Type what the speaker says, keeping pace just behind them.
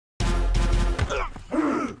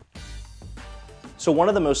So one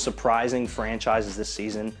of the most surprising franchises this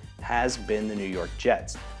season has been the New York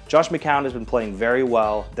Jets. Josh McCown has been playing very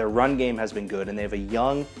well, their run game has been good, and they have a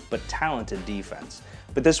young but talented defense.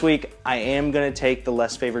 But this week, I am going to take the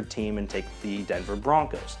less favored team and take the Denver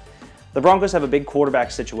Broncos. The Broncos have a big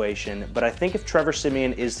quarterback situation, but I think if Trevor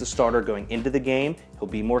Siemian is the starter going into the game, he'll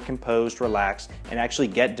be more composed, relaxed, and actually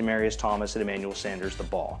get Demaryius Thomas and Emmanuel Sanders the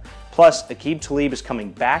ball. Plus, Aqib Talib is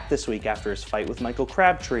coming back this week after his fight with Michael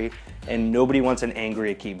Crabtree, and nobody wants an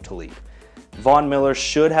angry Aqib Talib. Von Miller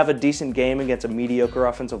should have a decent game against a mediocre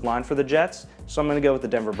offensive line for the Jets, so I'm going to go with the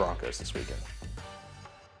Denver Broncos this weekend.